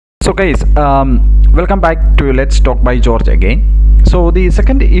So guys, welcome back to Let's Talk by George again. So the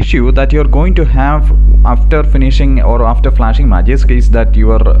second issue that you're going to have after finishing or after flashing magisk is that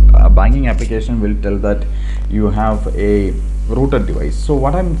your banking application will tell that you have a routed device. So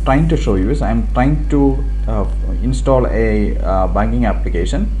what I'm trying to show you is I'm trying to install a banking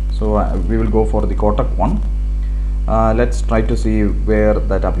application. So we will go for the Kotak one. Let's try to see where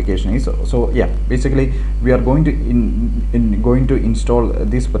that application is. So yeah, basically we are going to install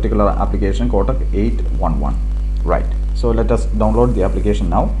this particular application, Kotak 811, right? So let us download the application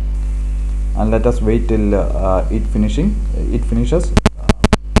now and let us wait till it finishes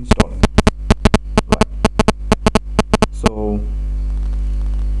installing, right?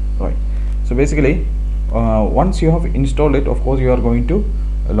 So basically once you have installed it, of course you are going to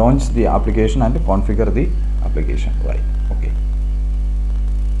launch the application and configure the application, right?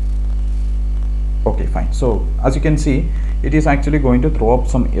 Okay, fine. So as you can see, it is actually going to throw up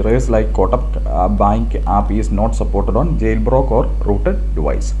some errors like Kotak bank app is not supported on jailbroke or rooted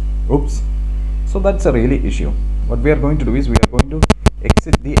device. Oops. So that's a really issue. What we are going to do is we are going to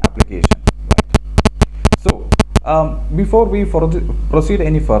exit the application, right? So before we proceed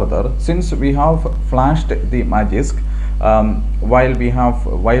any further, since we have flashed the magisk, while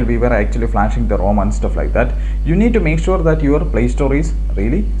we were actually flashing the ROM and stuff like that, you need to make sure that your Play Store is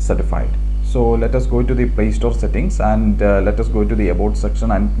really certified. So let us go to the Play Store settings and let us go to the About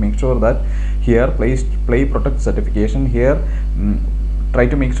section and make sure that here Play Protect certification here, try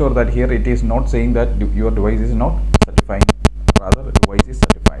to make sure that here it is not saying that your device is not certified, rather the device is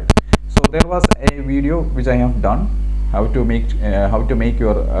certified. So there was a video which I have done how to make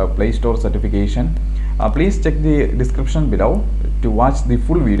your Play Store certification. Please check the description below to watch the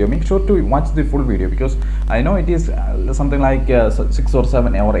full video. Make sure to watch the full video because I know it is something like 6 or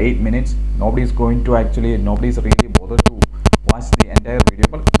 7 or 8 minutes. Nobody is really bothered to watch the entire video,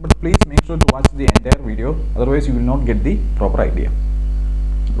 but please make sure to watch the entire video, otherwise you will not get the proper idea,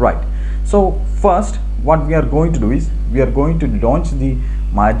 right? So first what we are going to do is we are going to launch the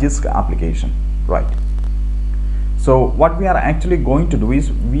magisk application, right? So what we are actually going to do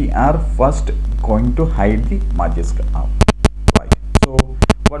is we are first going to hide the magisk app, right? So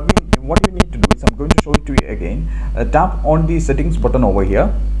what you need to do is I'm going to show it to you again. Tap on the settings button over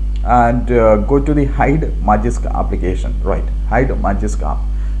here and go to the hide magisk application, right? Hide magisk app.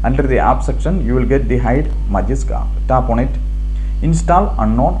 Under the app section you will get the hide magisk app. Tap on it. Install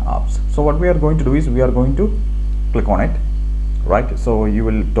unknown apps. So what we are going to do is we are going to click on it, right? So you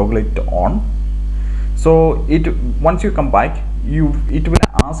will toggle it on. So once you come back, it will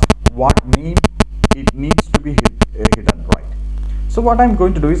ask what name it needs to be hidden, right? So what I'm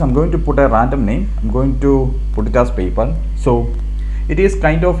going to do is I'm going to put a random name. I'm going to put it as PayPal. So it is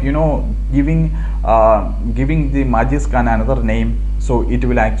kind of, you know, giving the magisk another name, so it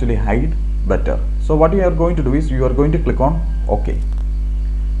will actually hide better. So what you are going to do is you are going to click on OK.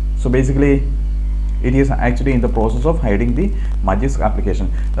 So basically it is actually in the process of hiding the magisk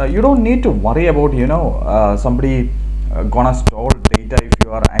application. You don't need to worry about, you know, somebody gonna store data if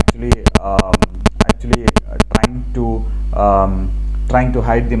you are actually trying to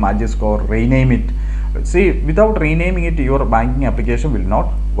hide the magisk or rename it. See, without renaming it, your banking application will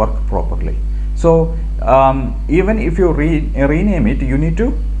not work properly. So even if you rename it, you need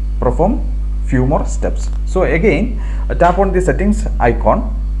to perform few more steps. So again, tap on the settings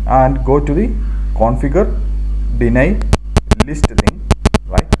icon and go to the configure deny list thing,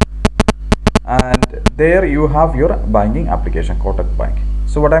 right? And there you have your banking application, Kotak Bank.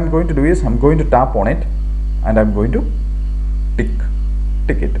 So what I'm going to do is I'm going to tap on it and I'm going to tick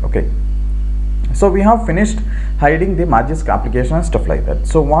it. Okay, so we have finished hiding the magisk application and stuff like that.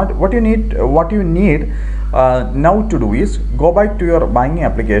 So what you need now to do is go back to your banking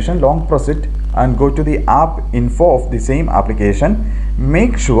application, long press it and go to the app info of the same application.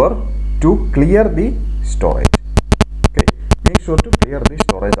 Make sure to clear the storage. Okay, make sure to clear the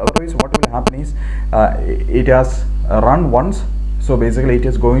storage, otherwise what will happen is it has run once, so basically it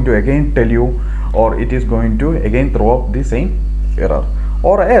is going to again tell you, or it is going to again throw up the same error.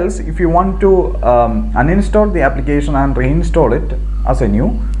 Or else if you want to uninstall the application and reinstall it as a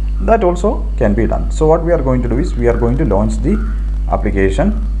new, that also can be done. So what we are going to do is we are going to launch the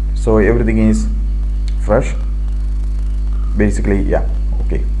application. So everything is fresh basically, yeah.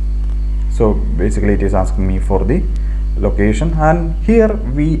 Okay, so basically it is asking me for the location and here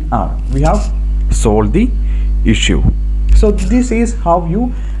we have solved the issue. So this is how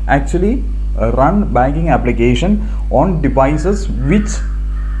you actually run banking application on devices which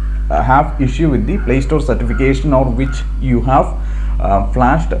have issue with the Play Store certification or which you have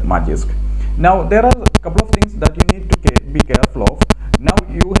flashed magisk. Now there are a couple of things that you need to be careful of. Now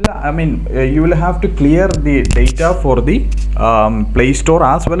you you will have to clear the data for the Play Store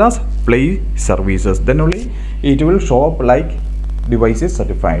as well as Play services. Then only it will show up like device is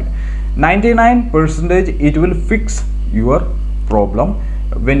certified. 99% it will fix your problem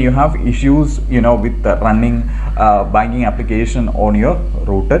when you have issues, with the running banking application on your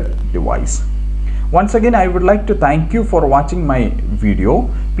rooted device. Once again, I would like to thank you for watching my video.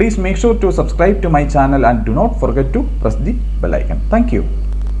 Please make sure to subscribe to my channel and do not forget to press the bell icon. Thank you.